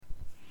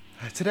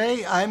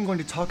Today I'm going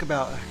to talk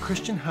about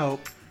Christian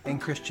hope and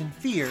Christian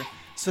fear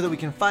so that we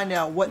can find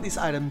out what these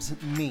items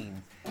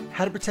mean,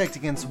 how to protect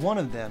against one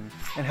of them,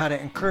 and how to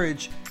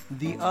encourage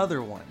the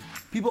other one.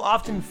 People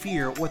often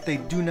fear what they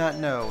do not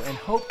know, and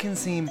hope can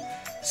seem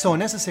so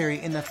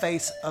unnecessary in the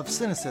face of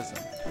cynicism.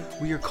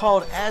 We are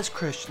called as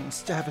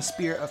Christians to have a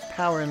spirit of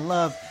power and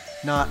love,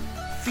 not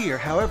fear.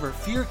 However,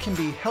 fear can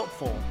be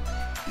helpful,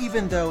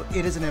 even though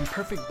it is an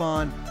imperfect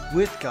bond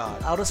with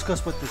God. I'll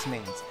discuss what this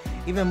means.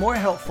 Even more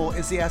helpful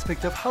is the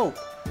aspect of hope.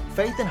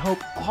 Faith and hope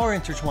are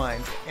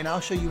intertwined, and I'll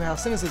show you how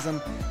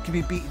cynicism can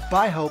be beat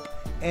by hope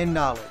and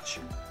knowledge.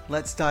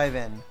 Let's dive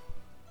in.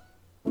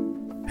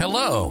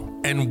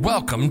 Hello, and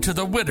welcome to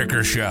The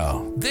Whitaker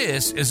Show.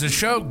 This is a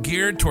show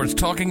geared towards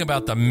talking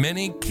about the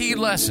many key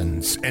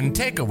lessons and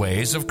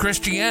takeaways of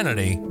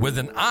Christianity with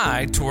an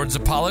eye towards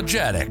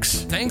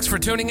apologetics. Thanks for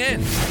tuning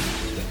in.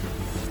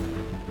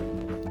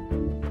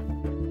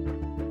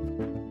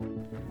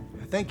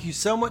 Thank you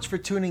so much for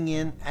tuning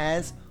in,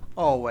 as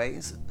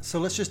always. So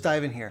let's just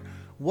dive in here.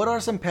 What are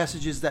some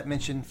passages that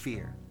mention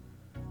fear?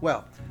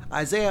 Well,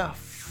 Isaiah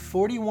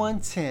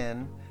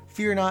 41:10,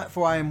 "Fear not,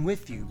 for I am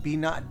with you. Be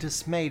not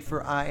dismayed,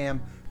 for I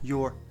am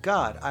your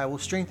God. I will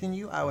strengthen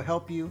you. I will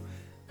help you.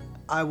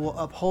 I will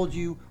uphold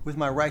you with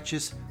my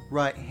righteous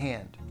right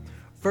hand."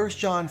 1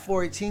 John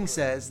 4:18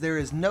 says, "There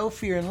is no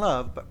fear in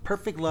love, but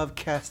perfect love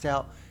casts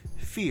out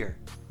fear,"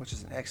 which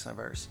is an excellent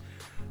verse.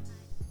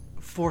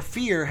 For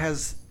fear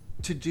has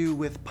to do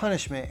with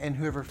punishment, and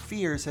whoever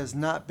fears has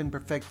not been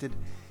perfected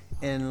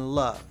in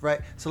love,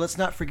 right? So let's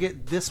not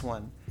forget this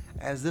one,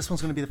 as this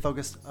one's going to be the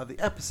focus of the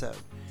episode.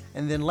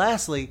 And then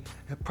lastly,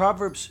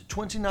 Proverbs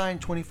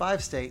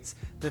 29:25 states,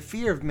 "The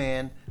fear of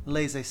man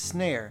lays a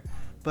snare,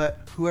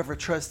 but whoever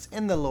trusts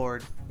in the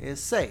Lord is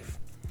safe."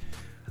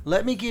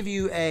 Let me give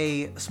you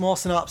a small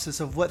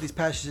synopsis of what these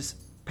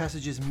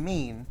passages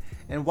mean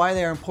and why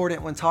they are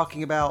important when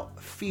talking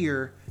about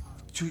fear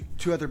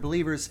to other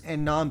believers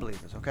and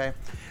non-believers, okay?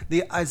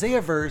 The Isaiah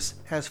verse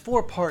has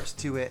 4 parts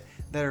to it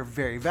that are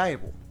very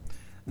valuable.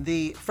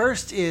 The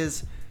first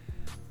is,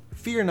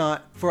 "Fear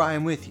not, for I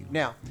am with you."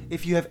 Now,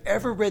 if you have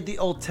ever read the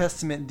Old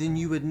Testament, then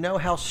you would know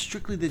how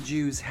strictly the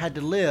Jews had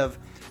to live,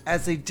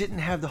 as they didn't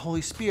have the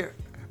Holy Spirit,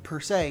 per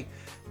se,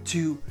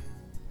 to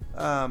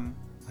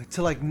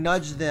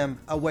nudge them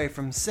away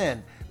from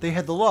sin. They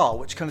had the law,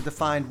 which kind of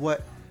defined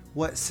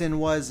what sin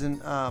was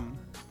and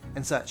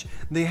such.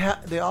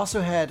 They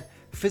also had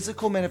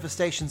physical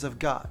manifestations of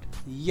God,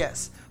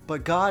 yes,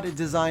 but God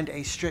designed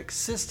a strict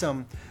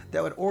system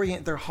that would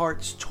orient their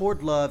hearts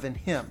toward love and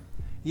Him.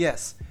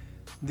 Yes,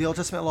 the Old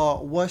Testament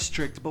law was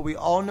strict, but we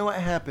all know what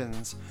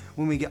happens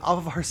when we get off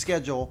of our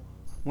schedule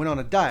when on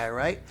a diet,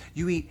 right?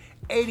 You eat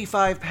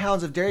 85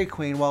 pounds of Dairy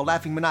Queen while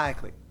laughing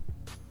maniacally.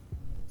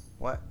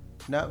 What?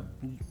 No?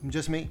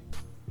 Just me?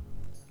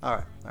 All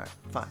right,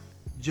 fine.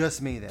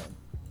 Just me then.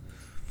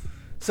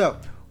 So,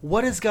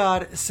 what is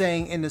God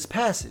saying in this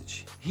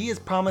passage? He is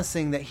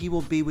promising that He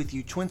will be with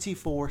you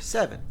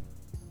 24/7.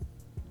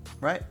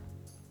 Right?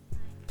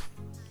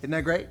 Isn't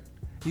that great?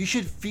 You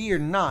should fear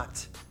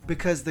not,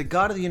 because the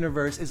God of the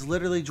universe is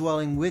literally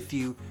dwelling with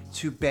you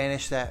to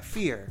banish that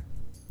fear.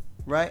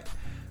 Right?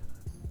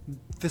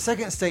 The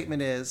second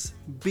statement is,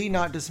 "Be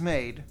not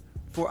dismayed,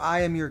 for I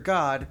am your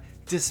God."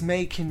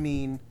 Dismay can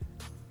mean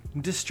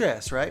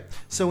distress, right?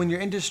 So when you're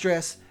in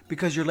distress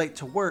because you're late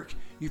to work,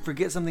 you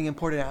forget something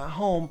important at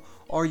home,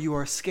 or you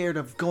are scared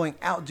of going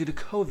out due to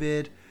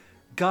COVID,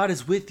 God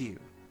is with you,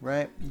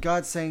 right?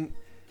 God's saying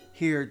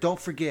here, don't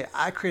forget,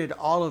 I created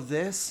all of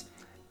this,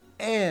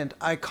 and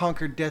I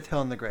conquered death,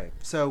 hell, and the grave.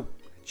 So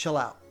chill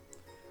out.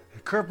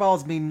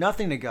 Curveballs mean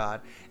nothing to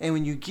God, and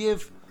when you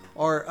give,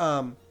 or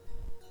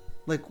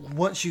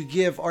once you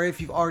give, or if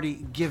you've already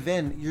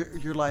given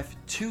your life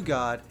to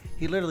God,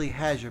 He literally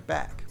has your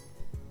back.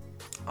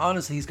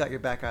 Honestly, He's got your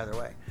back either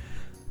way.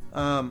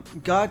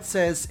 God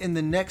says in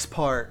the next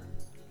part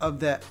of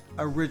that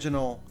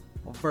original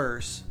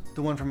verse,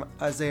 the one from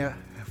Isaiah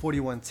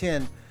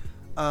 41:10,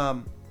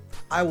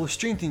 "I will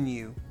strengthen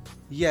you.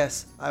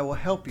 Yes, I will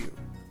help you."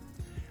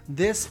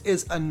 This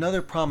is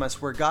another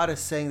promise where God is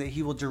saying that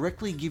He will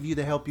directly give you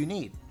the help you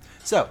need.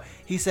 So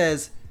He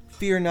says,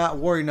 "Fear not,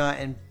 worry not,"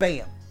 and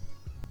bam,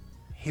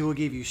 He will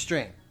give you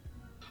strength,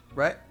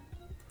 right?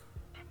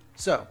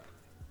 So,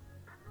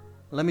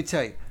 let me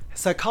tell you,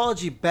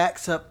 psychology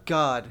backs up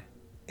God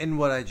in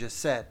what I just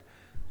said.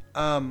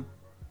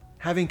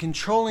 Having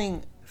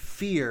controlling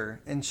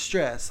fear and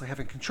stress, like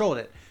having controlled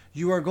it,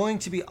 you are going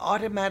to be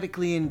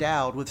automatically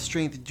endowed with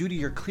strength due to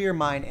your clear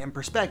mind and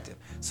perspective.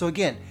 So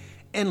again,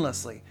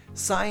 endlessly,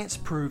 science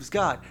proves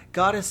God.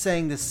 God is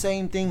saying the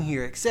same thing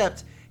here,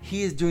 except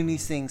He is doing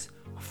these things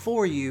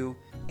for you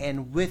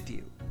and with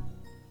you,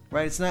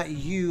 right? It's not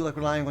you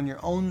relying on your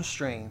own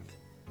strength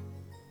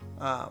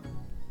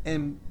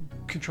and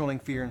controlling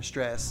fear and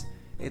stress.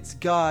 It's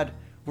God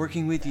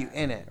working with you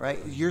in it, right?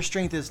 Your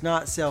strength is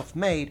not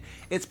self-made.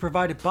 It's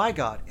provided by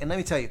God. And let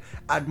me tell you,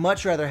 I'd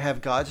much rather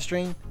have God's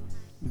strength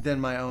than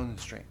my own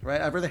strength,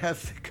 right? I'd rather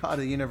have the God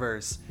of the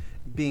universe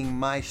being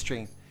my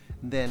strength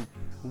than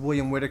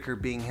William Whitaker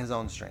being his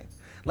own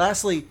strength.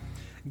 Lastly,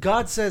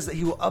 God says that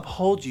he will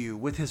uphold you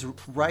with his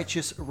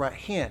righteous right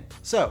hand.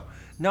 So,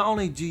 not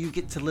only do you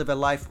get to live a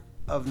life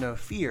of no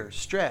fear,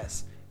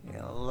 stress,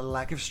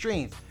 lack of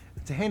strength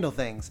to handle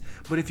things,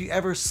 but if you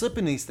ever slip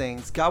in these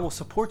things, God will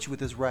support you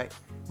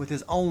with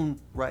his own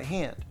right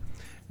hand.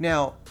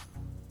 Now,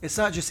 it's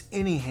not just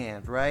any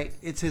hand, right?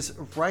 It's his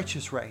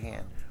righteous right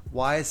hand.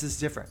 Why is this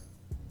different?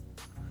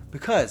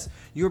 Because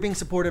you're being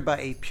supported by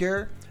a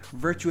pure,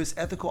 virtuous,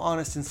 ethical,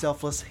 honest, and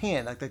selfless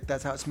hand.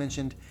 That's how it's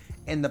mentioned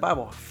in the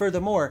Bible.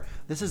 Furthermore,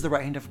 this is the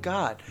right hand of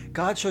God.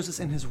 God shows us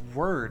in his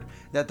word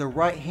that the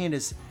right hand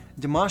is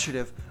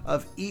demonstrative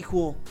of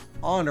equal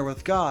honor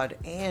with God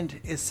and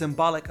is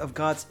symbolic of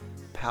God's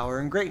power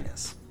and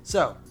greatness.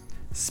 So,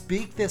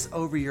 speak this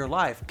over your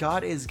life.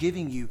 God is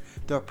giving you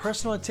the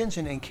personal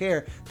attention and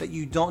care that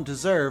you don't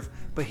deserve,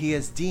 but he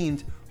has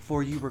deemed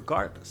for you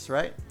regardless,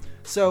 right?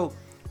 So,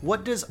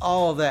 what does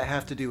all of that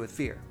have to do with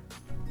fear?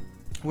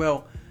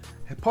 Well,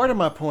 part of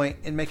my point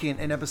in making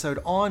an episode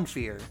on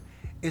fear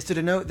is to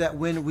denote that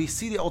when we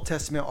see the Old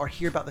Testament or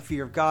hear about the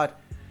fear of God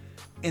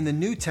in the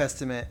New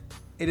Testament,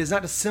 it is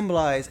not to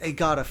symbolize a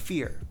God of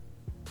fear.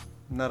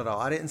 Not at all.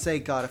 I didn't say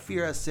God of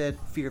fear. I said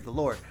fear of the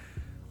Lord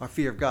or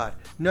fear of God.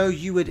 No,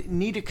 you would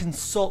need to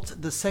consult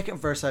the second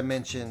verse I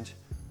mentioned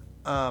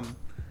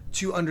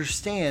to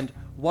understand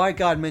why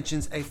God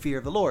mentions a fear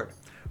of the Lord.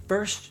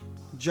 First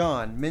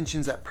John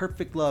mentions that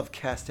perfect love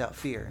casts out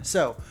fear.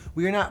 So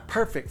we are not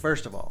perfect,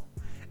 first of all.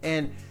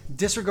 And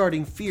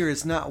disregarding fear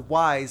is not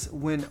wise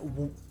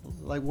when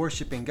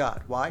worshiping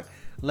God. Why?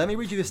 Let me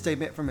read you this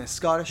statement from a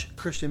Scottish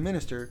Christian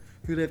minister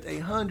who lived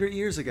 100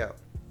 years ago.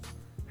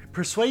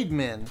 Persuade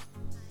men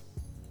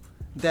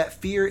that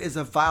fear is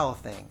a vile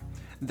thing,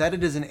 that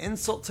it is an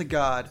insult to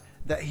God,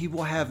 that he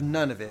will have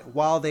none of it,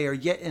 while they are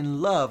yet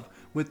in love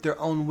with their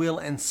own will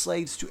and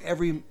slaves to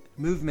every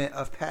movement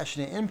of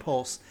passionate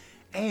impulse.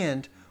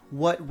 And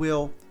what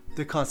will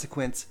the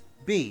consequence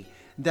be?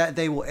 That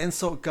they will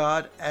insult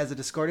God as a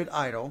discarded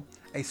idol,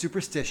 a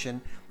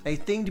superstition, a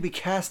thing to be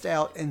cast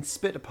out and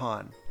spit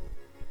upon.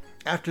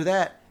 After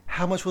that,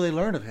 how much will they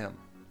learn of him?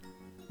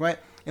 Right?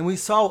 And we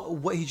saw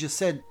what he just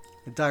said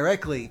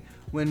directly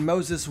when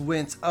Moses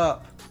went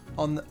up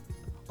on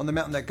the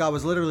mountain that God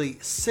was literally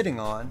sitting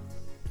on.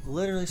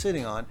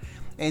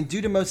 And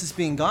due to Moses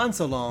being gone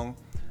so long,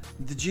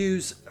 the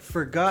Jews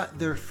forgot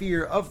their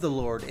fear of the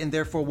Lord and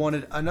therefore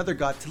wanted another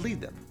God to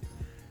lead them.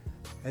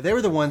 And they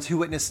were the ones who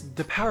witnessed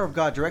the power of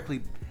God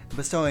directly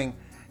bestowing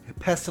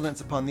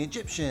pestilence upon the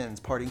Egyptians,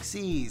 parting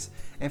seas,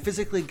 and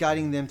physically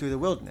guiding them through the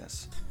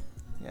wilderness.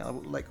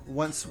 Like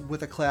once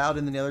with a cloud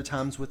and then the other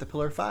times with a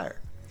pillar of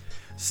fire.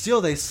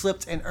 Still, they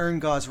slipped and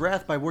earned God's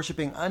wrath by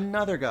worshiping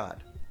another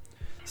God.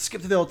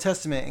 Skip to the Old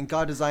Testament and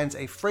God designs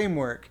a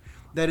framework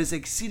that is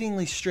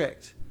exceedingly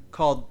strict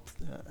called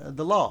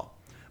the law.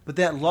 But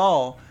that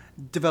law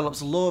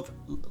develops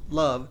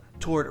love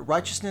toward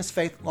righteousness,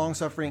 faith,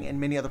 long-suffering, and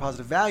many other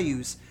positive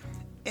values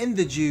in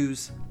the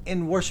Jews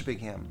in worshiping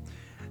him.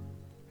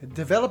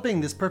 Developing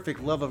this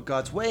perfect love of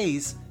God's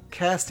ways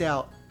cast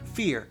out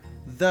fear,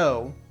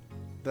 though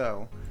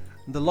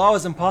the law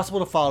is impossible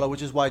to follow,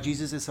 which is why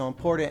Jesus is so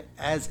important,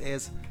 as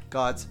is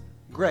God's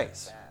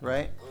grace,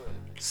 right?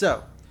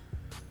 So,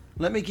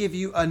 let me give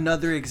you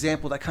another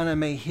example that kind of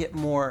may hit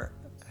more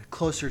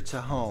closer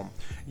to home.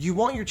 You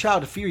want your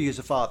child to fear you as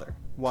a father.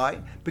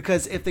 Why?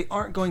 Because if they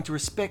aren't going to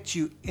respect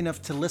you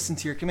enough to listen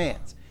to your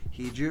commands,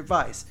 heed your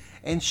advice,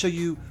 and show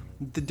you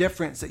the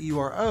deference that you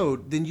are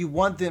owed, then you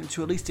want them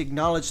to at least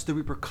acknowledge the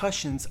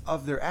repercussions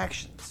of their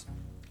actions,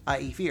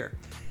 i.e. fear.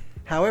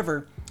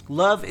 However,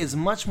 love is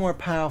much more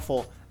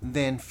powerful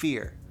than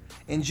fear.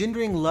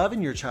 Engendering love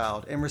in your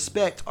child and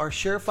respect are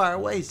surefire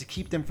ways to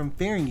keep them from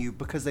fearing you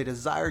because they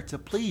desire to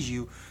please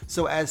you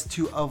so as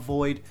to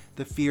avoid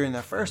the fear in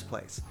the first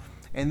place.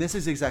 And this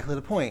is exactly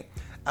the point.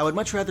 I would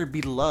much rather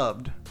be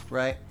loved,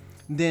 right,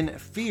 than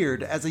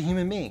feared as a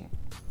human being.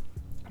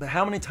 But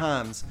how many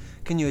times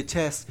can you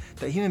attest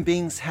that human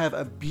beings have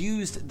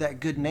abused that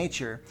good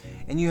nature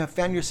and you have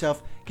found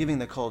yourself giving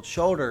the cold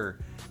shoulder,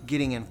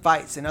 getting in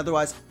fights, and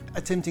otherwise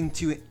attempting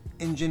to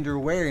engender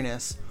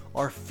wariness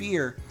or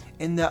fear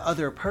in the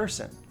other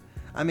person?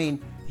 I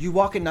mean, you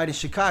walk at night in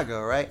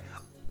Chicago, right?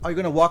 Are you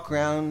going to walk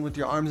around with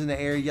your arms in the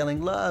air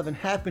yelling love and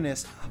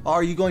happiness, or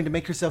are you going to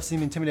make yourself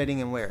seem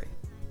intimidating and wary?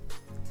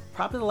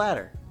 Probably the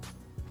latter.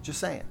 Just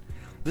saying.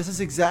 This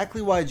is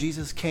exactly why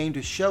Jesus came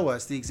to show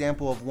us the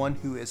example of one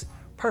who is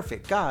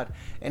perfect, God,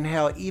 and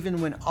how even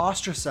when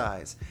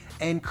ostracized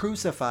and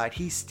crucified,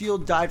 he still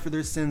died for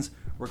their sins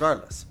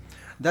regardless.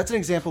 That's an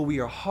example we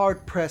are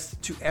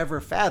hard-pressed to ever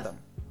fathom.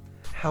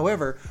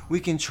 However, we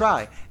can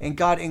try, and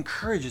God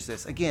encourages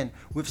this, again,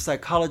 with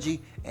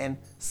psychology and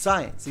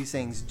science. These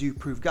things do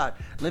prove God.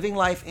 Living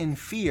life in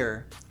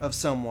fear of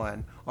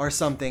someone or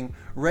something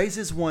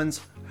raises one's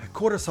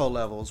cortisol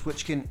levels,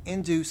 which can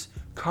induce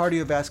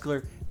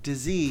cardiovascular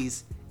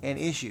disease and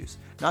issues.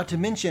 Not to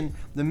mention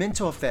the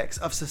mental effects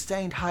of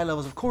sustained high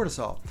levels of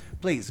cortisol.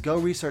 Please go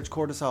research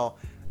cortisol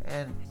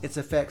and its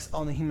effects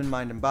on the human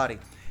mind and body.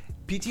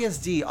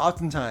 PTSD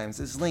oftentimes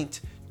is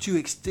linked to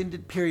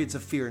extended periods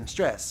of fear and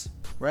stress,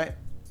 right?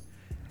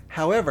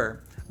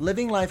 However,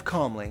 living life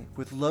calmly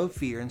with low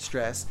fear and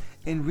stress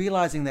and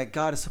realizing that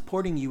God is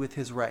supporting you with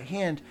his right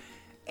hand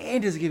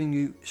and is giving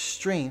you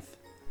strength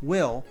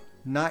will,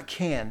 not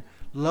can,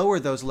 lower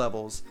those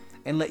levels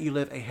and let you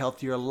live a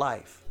healthier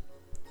life,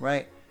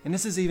 right? And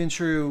this is even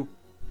true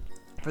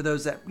for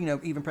those that,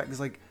 even practice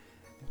like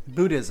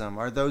Buddhism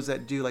or those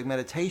that do like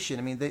meditation.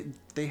 I mean,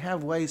 they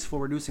have ways for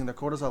reducing their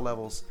cortisol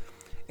levels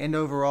and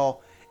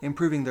overall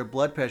improving their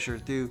blood pressure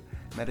through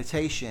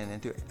meditation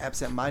and through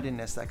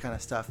absent-mindedness, that kind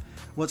of stuff.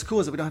 What's cool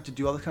is that we don't have to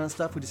do all that kind of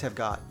stuff. We just have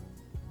God,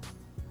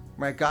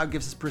 right? God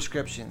gives us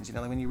prescriptions,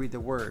 like when you read the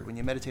Word, when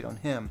you meditate on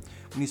him,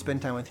 when you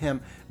spend time with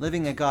him.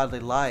 Living a godly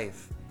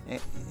life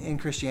in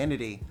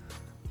Christianity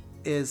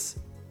is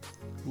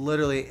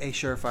literally a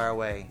surefire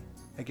way.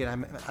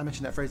 Again, I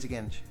mentioned that phrase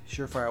again,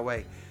 surefire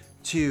way,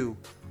 to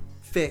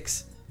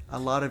fix a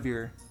lot of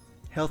your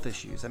health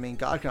issues. I mean,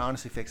 God can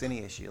honestly fix any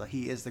issue. Like,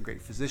 he is the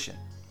great physician.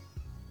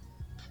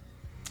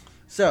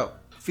 So,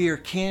 fear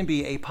can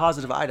be a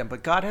positive item,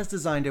 but God has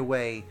designed a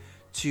way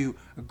to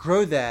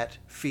grow that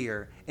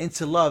fear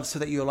into love so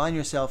that you align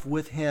yourself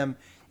with him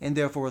and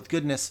therefore with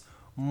goodness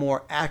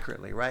more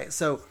accurately, right?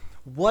 So,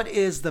 what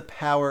is the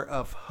power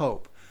of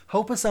hope?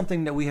 Hope is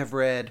something that we have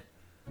read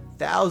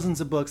thousands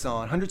of books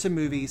on, hundreds of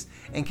movies,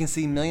 and can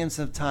see millions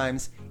of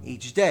times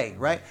each day,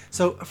 right?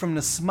 So from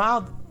the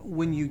smile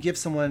when you give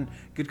someone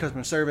good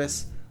customer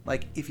service,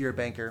 like if you're a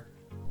banker,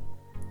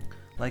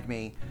 like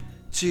me,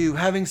 to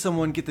having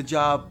someone get the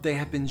job they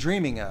have been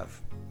dreaming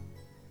of.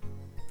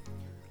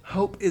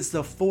 Hope is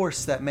the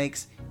force that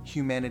makes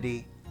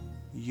humanity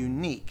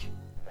unique,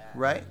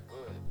 right?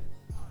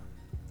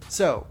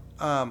 So,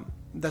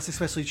 that's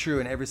especially true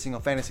in every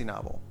single fantasy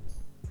novel.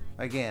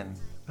 Again,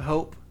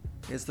 hope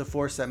is the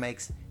force that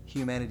makes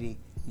humanity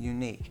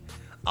unique.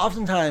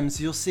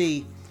 Oftentimes, you'll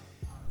see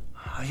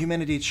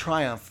humanity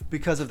triumph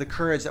because of the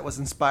courage that was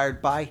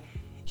inspired by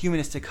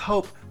humanistic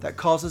hope that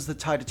causes the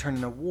tide to turn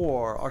into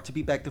war or to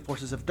beat back the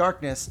forces of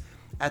darkness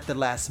at the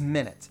last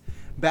minute.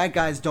 Bad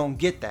guys don't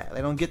get that.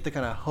 They don't get the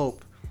kind of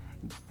hope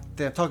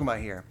that I'm talking about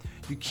here.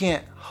 You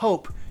can't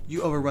hope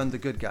you overrun the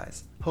good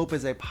guys. Hope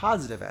is a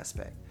positive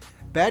aspect.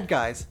 Bad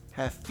guys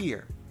have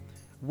fear.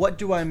 What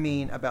do I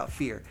mean about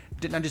fear?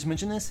 Didn't I just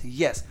mention this?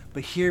 Yes,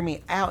 but hear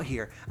me out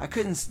here. I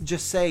couldn't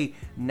just say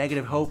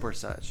negative hope or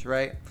such,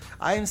 right?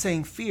 I am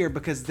saying fear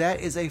because that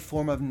is a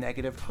form of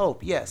negative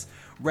hope. Yes,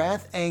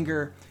 wrath,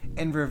 anger,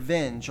 and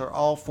revenge are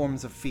all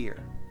forms of fear.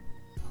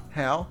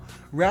 How?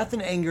 Wrath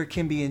and anger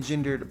can be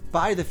engendered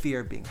by the fear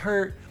of being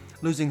hurt,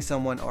 losing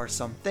someone or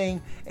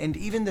something, and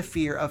even the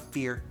fear of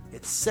fear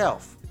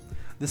itself.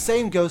 The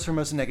same goes for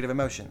most negative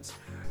emotions.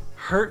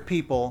 Hurt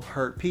people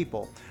hurt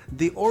people.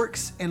 The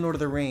orcs in Lord of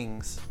the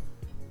Rings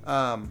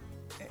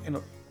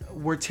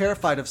were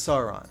terrified of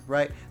Sauron,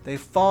 right? They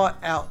fought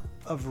out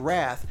of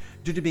wrath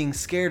due to being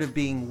scared of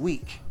being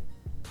weak.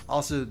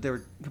 Also, they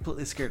were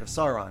completely scared of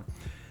Sauron.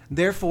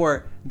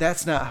 Therefore,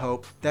 that's not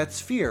hope, that's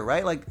fear,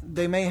 right? Like,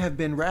 they may have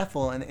been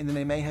wrathful and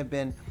they may have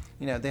been,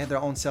 they had their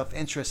own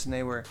self-interest and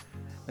they were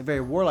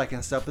very warlike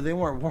and stuff, but they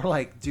weren't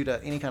warlike due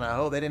to any kind of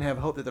hope. They didn't have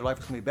hope that their life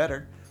was going to be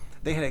better.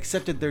 They had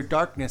accepted their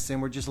darkness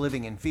and were just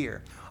living in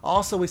fear.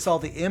 Also, we saw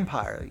the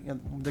Empire,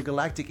 the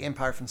Galactic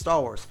Empire from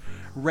Star Wars,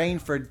 reign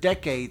for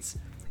decades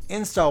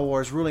in Star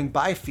Wars, ruling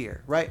by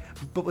fear, right?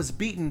 But was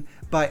beaten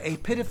by a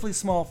pitifully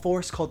small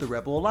force called the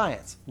Rebel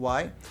Alliance.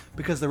 Why?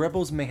 Because the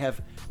rebels may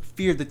have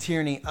feared the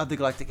tyranny of the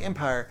Galactic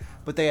Empire,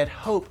 but they had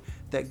hope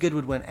that good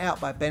would win out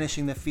by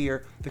banishing the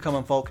fear the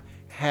common folk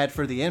had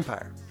for the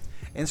Empire.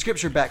 And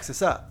Scripture backs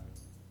this up.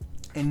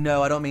 And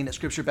no, I don't mean that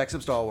Scripture backs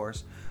up Star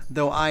Wars,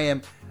 though I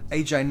am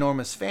a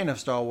ginormous fan of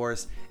Star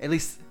Wars, at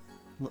least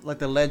like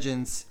the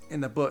legends in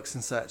the books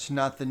and such,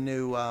 not the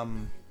new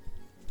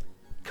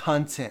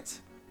content,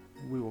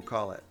 we will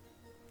call it.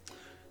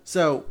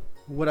 So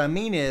what I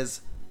mean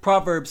is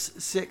Proverbs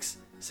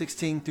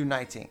 6:16 through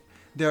 19,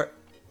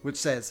 which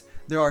says,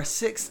 "There are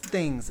 6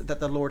 things that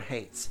the Lord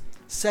hates,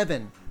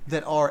 7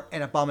 that are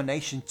an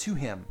abomination to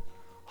him: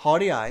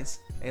 haughty eyes,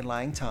 a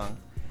lying tongue,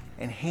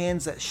 and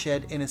hands that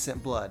shed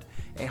innocent blood,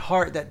 a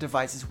heart that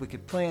devises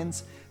wicked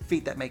plans,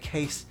 feet that make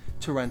haste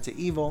to run to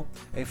evil,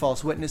 a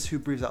false witness who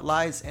breathes out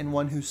lies, and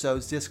one who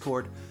sows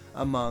discord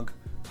among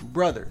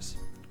brothers."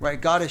 Right?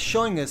 God is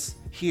showing us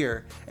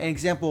here an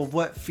example of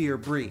what fear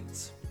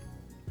breeds.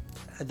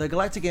 The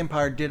Galactic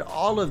Empire did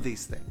all of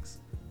these things.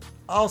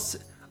 All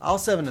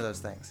 7 of those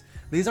things.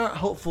 These aren't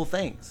hopeful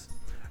things.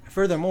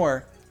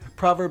 Furthermore,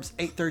 Proverbs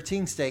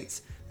 8:13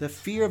 states, "The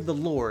fear of the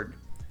Lord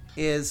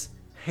is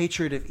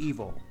hatred of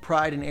evil,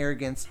 pride and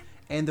arrogance,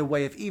 and the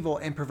way of evil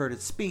and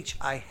perverted speech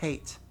I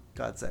hate,"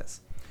 God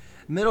says.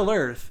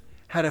 Middle-earth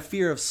had a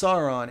fear of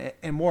Sauron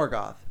and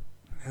Morgoth,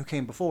 who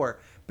came before,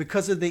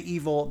 because of the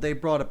evil they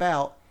brought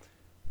about,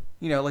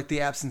 like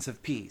the absence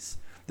of peace.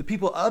 The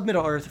people of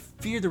Middle-earth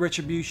feared the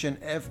retribution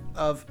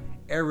of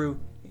Eru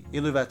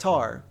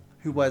Iluvatar,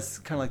 who was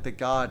kind of like the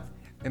god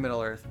in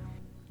Middle-earth,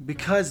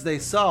 because they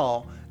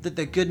saw that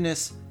the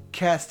goodness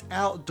cast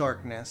out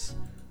darkness,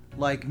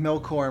 like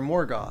Melkor and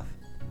Morgoth,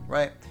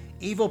 right?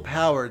 Evil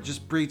power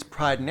just breeds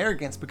pride and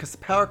arrogance because the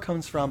power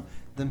comes from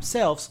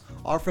themselves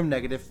or from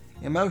negative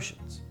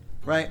emotions,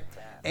 right?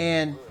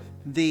 And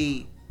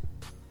the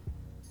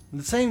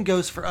same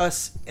goes for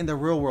us in the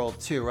real world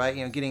too,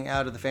 right? Getting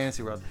out of the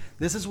fantasy world.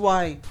 This is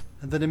why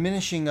the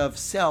diminishing of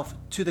self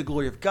to the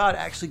glory of God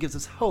actually gives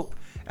us hope,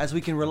 as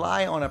we can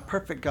rely on a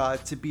perfect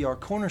God to be our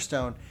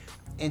cornerstone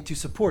and to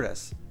support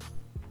us.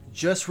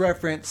 Just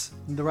reference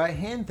the right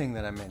hand thing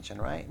that I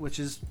mentioned, right? Which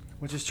is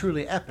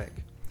truly epic.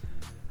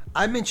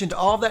 I mentioned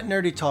all that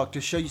nerdy talk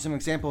to show you some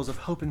examples of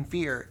hope and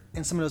fear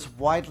in some of those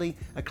widely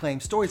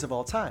acclaimed stories of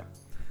all time.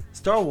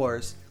 Star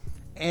Wars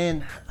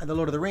and The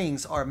Lord of the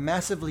Rings are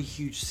massively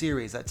huge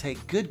series that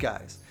take good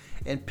guys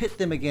and pit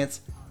them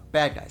against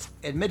bad guys.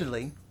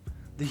 Admittedly,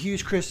 the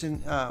huge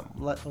Christian,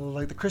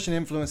 like the Christian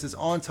influences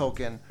on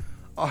Tolkien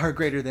are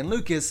greater than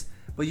Lucas,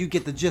 but you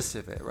get the gist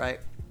of it, right?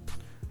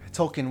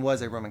 Tolkien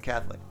was a Roman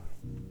Catholic.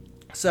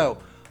 So,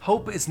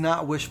 hope is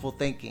not wishful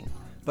thinking,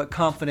 but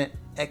confident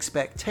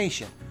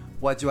expectation.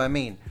 What do I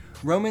mean?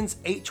 Romans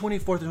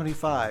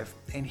 8:24-25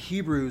 and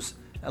Hebrews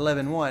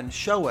 11:1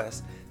 show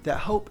us that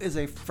hope is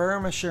a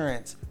firm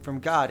assurance from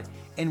God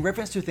in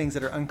reference to things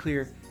that are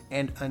unclear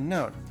and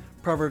unknown.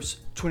 Proverbs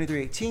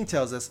 23:18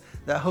 tells us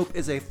that hope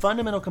is a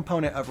fundamental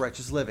component of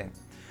righteous living.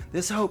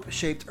 This hope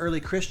shaped early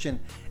Christian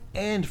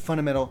and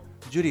fundamental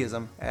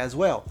Judaism as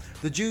well.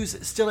 The Jews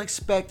still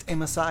expect a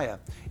Messiah,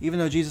 even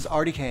though Jesus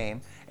already came,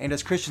 and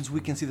as Christians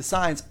we can see the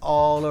signs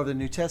all over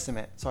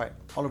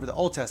all over the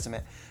Old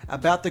Testament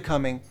about the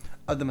coming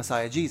of the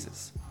Messiah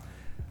Jesus.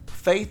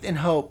 Faith and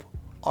hope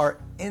are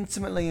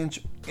intimately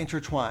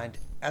intertwined,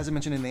 as I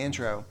mentioned in the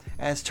intro,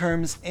 as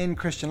terms in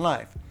Christian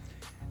life.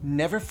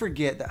 Never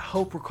forget that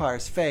hope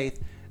requires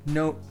faith,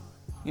 no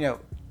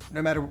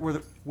matter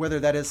whether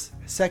that is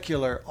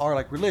secular or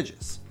like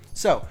religious.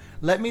 So,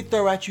 let me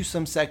throw at you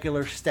some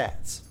secular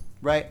stats,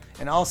 right?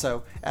 And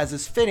also, as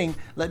is fitting,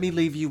 let me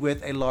leave you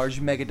with a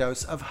large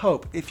megadose of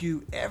hope. If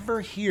you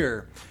ever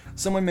hear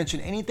someone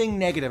mention anything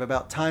negative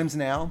about times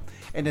now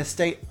and the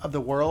state of the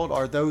world,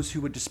 or those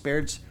who would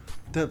disparage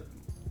the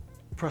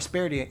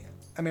prosperity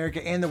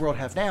America and the world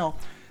have now,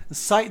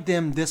 cite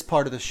them this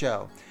part of the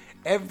show.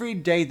 Every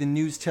day the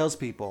news tells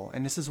people,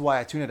 and this is why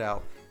I tune it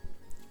out,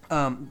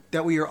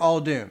 that we are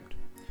all doomed.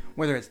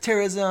 Whether it's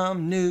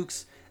terrorism,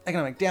 nukes,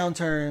 economic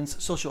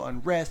downturns, social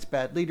unrest,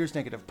 bad leaders,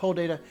 negative poll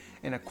data,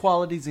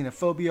 inequality,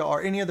 xenophobia,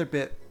 or any other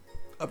bit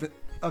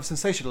of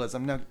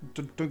sensationalism. Now,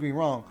 don't get me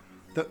wrong,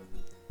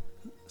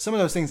 some of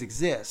those things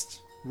exist,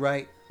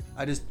 right?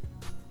 The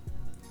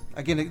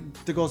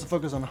goal is to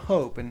focus on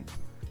hope, and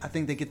I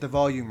think they get the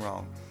volume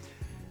wrong.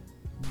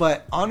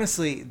 But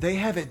honestly, they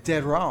have it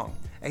dead wrong.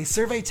 A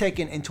survey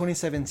taken in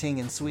 2017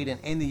 in Sweden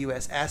and the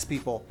US asked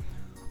people,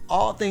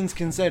 all things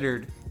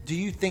considered, do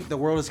you think the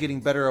world is getting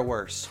better or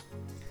worse?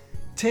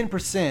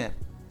 10%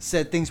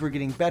 said things were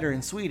getting better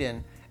in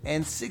Sweden,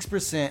 and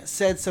 6%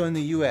 said so in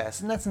the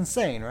US. And that's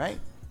insane, right?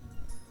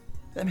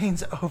 That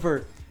means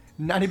over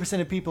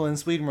 90% of people in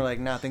Sweden were like,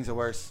 nah, things are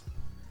worse.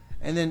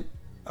 And then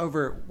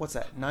over,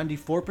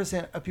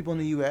 94% of people in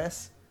the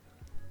US,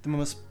 the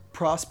most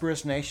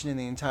prosperous nation in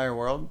the entire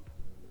world,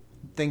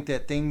 think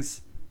that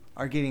things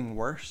are getting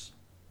worse.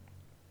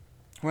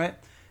 Right?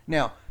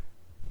 Now,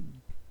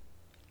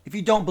 if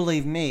you don't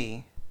believe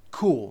me,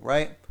 cool,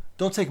 right?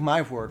 Don't take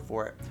my word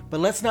for it. But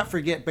let's not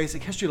forget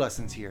basic history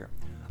lessons here.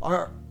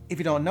 Or if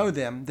you don't know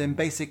them, then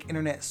basic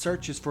internet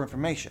searches for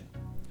information.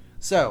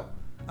 So,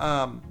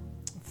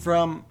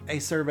 from a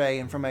survey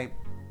and from a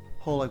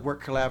whole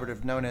work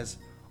collaborative known as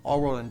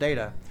All World in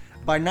Data,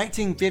 by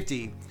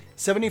 1950,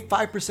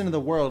 75% of the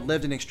world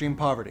lived in extreme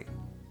poverty.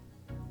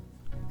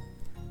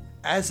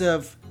 As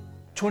of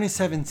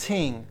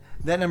 2017,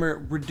 that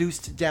number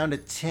reduced down to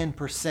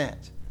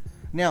 10%.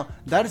 Now,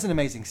 that is an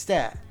amazing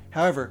stat.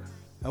 However,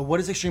 what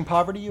is extreme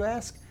poverty, you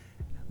ask?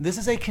 This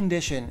is a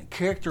condition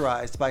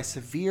characterized by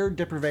severe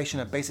deprivation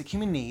of basic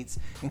human needs,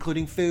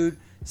 including food,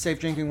 safe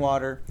drinking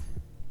water,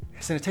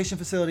 sanitation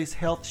facilities,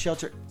 health,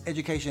 shelter,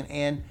 education,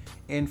 and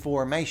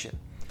information.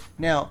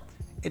 Now,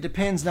 it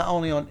depends not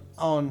only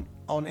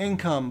on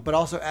income, but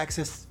also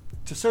access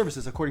to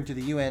services, according to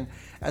the UN,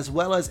 as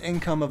well as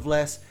income of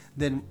less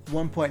than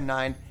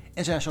 1.9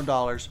 international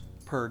dollars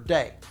per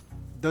day.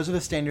 Those are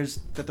the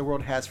standards that the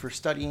world has for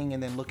studying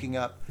and then looking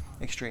up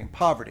extreme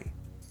poverty.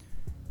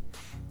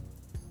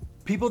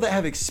 People that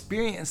have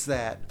experienced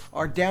that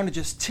are down to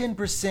just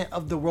 10%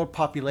 of the world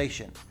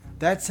population.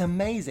 That's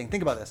amazing.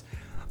 Think about this.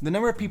 The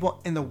number of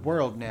people in the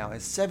world now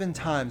is 7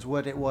 times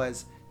what it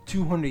was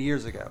 200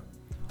 years ago.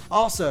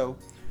 Also,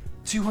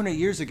 200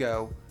 years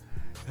ago,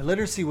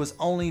 literacy was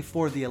only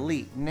for the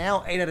elite.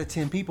 Now 8 out of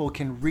 10 people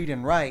can read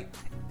and write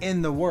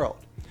in the world.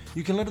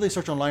 You can literally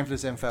search online for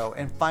this info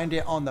and find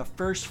it on the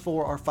first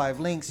 4 or 5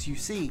 links you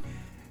see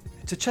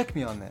to check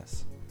me on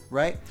this,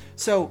 right?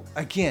 So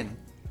again,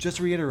 just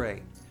to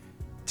reiterate,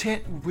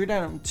 we're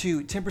down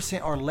to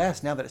 10% or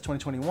less now that it's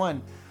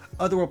 2021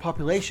 of the world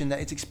population that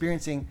is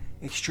experiencing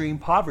extreme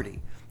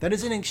poverty. That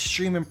is an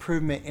extreme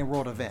improvement in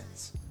world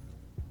events.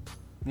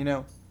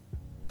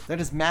 That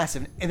is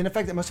massive. And then the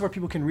fact that most of our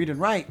people can read and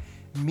write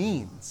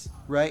means,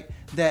 right,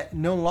 that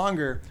no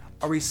longer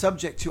are we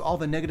subject to all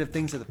the negative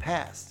things of the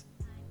past,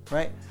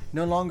 right?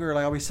 No longer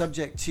are we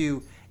subject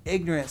to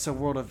ignorance of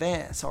world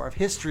events or of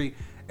history.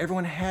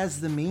 Everyone has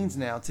the means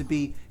now to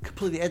be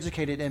completely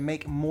educated and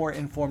make more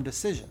informed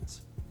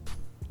decisions.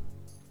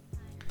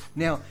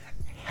 Now,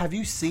 have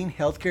you seen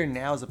healthcare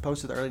now as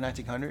opposed to the early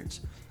 1900s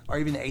or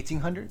even the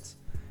 1800s?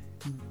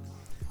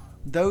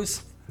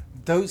 Those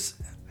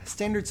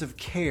standards of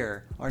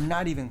care are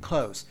not even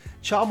close.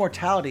 Child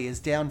mortality is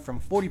down from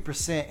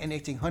 40% in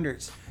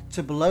 1800s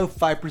to below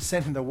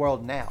 5% in the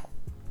world now.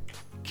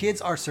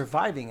 Kids are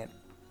surviving at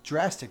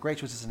drastic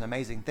rates, which is an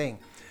amazing thing.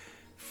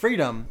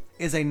 Freedom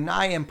is a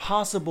nigh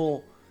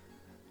impossible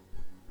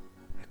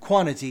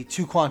quantity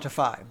to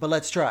quantify, but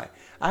let's try.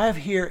 I have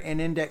here an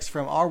index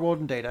from Our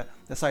World in Data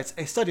that cites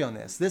a study on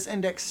this. This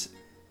index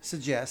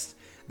suggests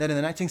that in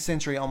the 19th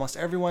century, almost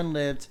everyone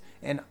lived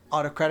in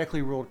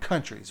autocratically ruled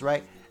countries,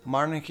 right?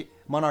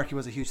 Monarchy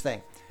was a huge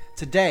thing.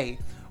 Today,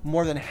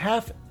 more than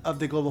half of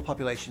the global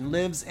population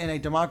lives in a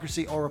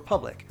democracy or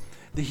republic.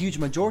 The huge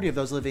majority of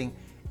those living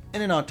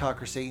in an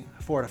autocracy,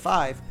 4 to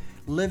 5,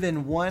 live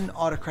in one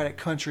autocratic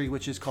country,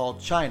 which is called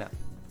China.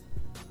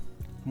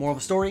 Moral of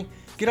the story,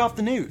 get off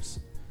the news.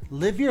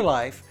 Live your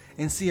life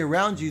and see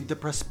around you the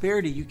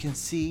prosperity you can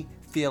see,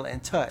 feel,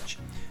 and touch.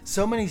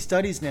 So many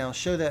studies now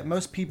show that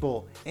most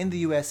people in the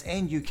US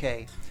and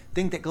UK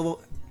think that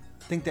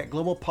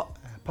global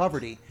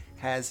poverty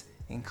has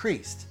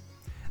increased.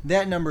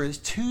 That number is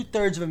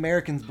 2/3 of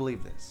Americans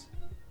believe this.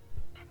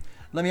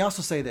 Let me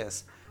also say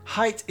this.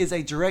 Height is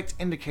a direct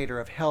indicator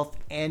of health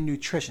and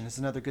nutrition. It's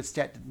another good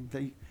stat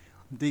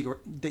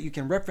that you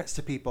can reference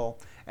to people,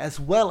 as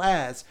well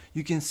as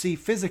you can see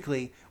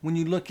physically when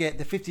you look at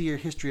the 50-year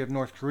history of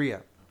North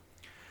Korea.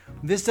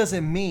 This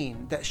doesn't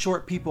mean that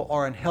short people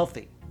are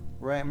unhealthy,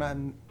 right?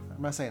 I'm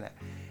not saying that.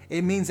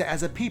 It means that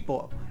as a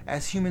people,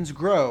 as humans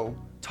grow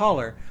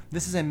taller,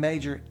 this is a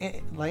major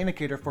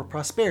indicator for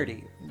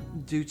prosperity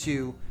due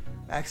to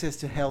access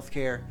to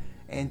healthcare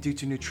and due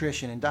to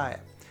nutrition and diet.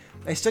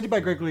 A study by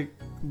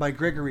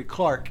Gregory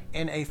Clark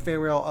in A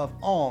Farewell of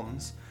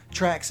Alms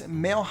tracks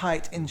male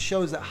height and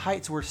shows that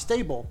heights were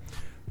stable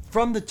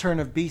from the turn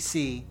of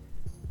BC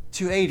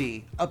to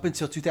AD up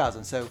until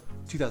 2000, so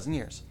 2,000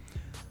 years.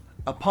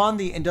 Upon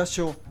the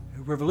Industrial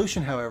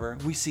Revolution, however,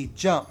 we see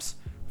jumps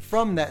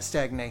from that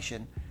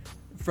stagnation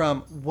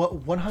from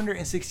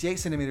 168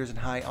 centimeters in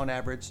height on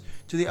average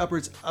to the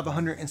upwards of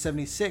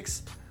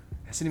 176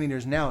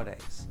 centimeters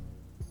nowadays.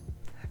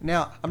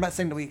 Now, I'm not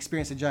saying that we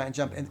experienced a giant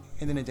jump and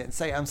then it didn't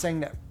say. I'm saying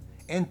that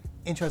in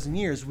 2,000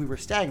 years we were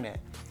stagnant,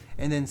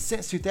 and then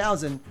since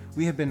 2000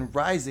 we have been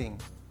rising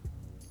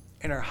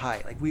in our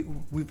height,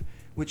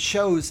 which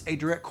shows a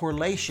direct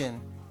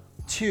correlation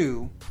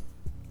to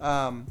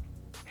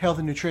health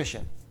and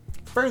nutrition.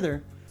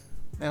 Further,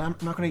 and I'm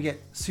not going to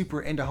get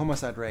super into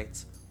homicide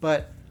rates,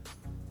 but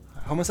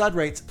homicide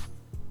rates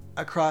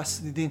across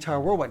the entire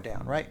world went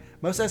down, right?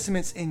 Most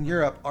estimates in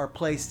Europe are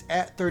placed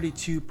at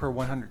 32 per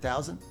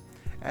 100,000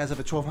 as of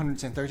the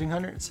 1200s and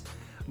 1300s.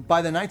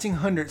 By the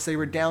 1900s, they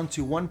were down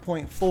to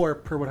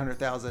 1.4 per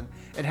 100,000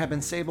 and have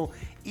been stable,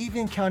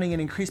 even counting an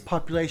increased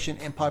population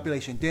and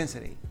population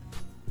density.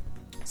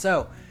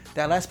 So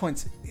that last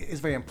point is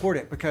very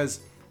important,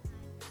 because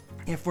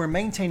if we're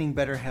maintaining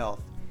better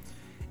health,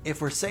 if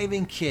we're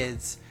saving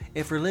kids,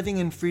 if we're living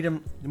in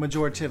freedom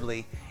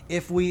majoritively,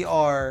 if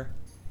we're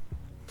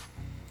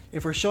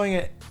showing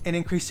an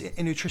increase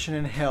in nutrition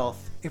and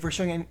health, if we're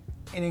showing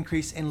an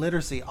increase in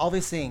literacy, all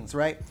these things,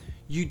 right?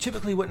 You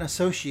typically wouldn't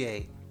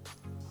associate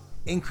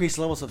increased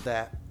levels of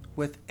that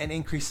with an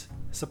increased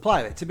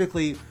supply of it.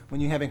 Typically,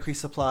 when you have increased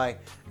supply,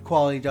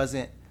 quality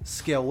doesn't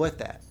scale with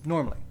that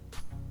normally.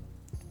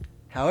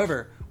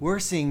 However, we're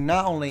seeing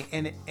not only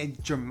a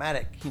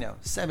dramatic,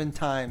 7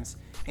 times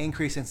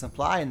increase in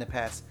supply in the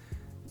past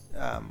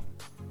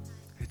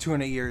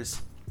 200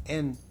 years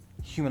in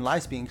human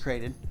lives being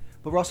created,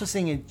 but we're also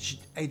seeing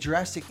a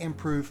drastic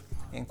improve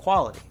in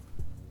quality.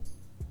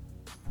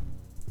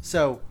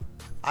 So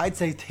I'd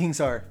say things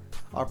are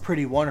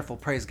pretty wonderful,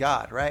 praise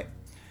God, right?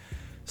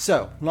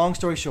 So, long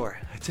story short,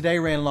 today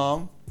ran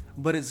long,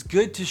 but it's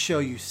good to show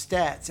you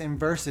stats and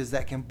verses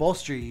that can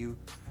bolster you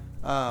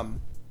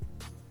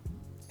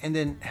and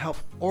then help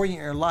orient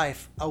your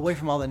life away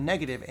from all the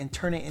negative and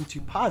turn it into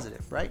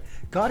positive, right?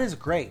 God is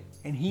great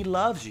and He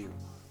loves you.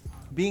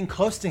 Being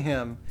close to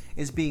Him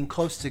is being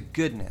close to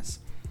goodness.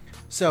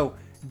 So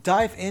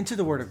dive into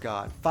the Word of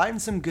God,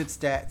 find some good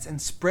stats, and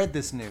spread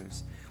this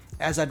news,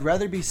 as I'd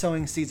rather be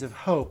sowing seeds of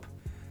hope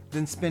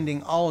than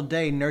spending all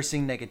day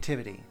nursing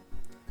negativity.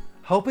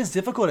 Hope is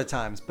difficult at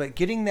times, but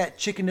getting that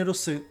chicken noodle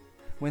soup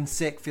when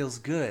sick feels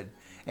good,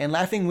 and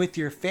laughing with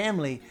your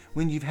family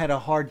when you've had a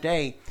hard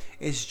day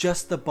is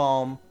just the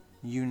balm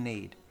you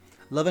need.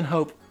 Love and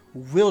hope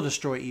will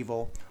destroy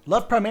evil.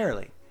 Love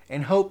primarily,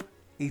 and hope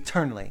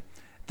eternally.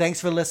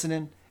 Thanks for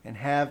listening, and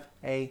have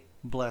a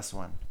blessed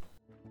one.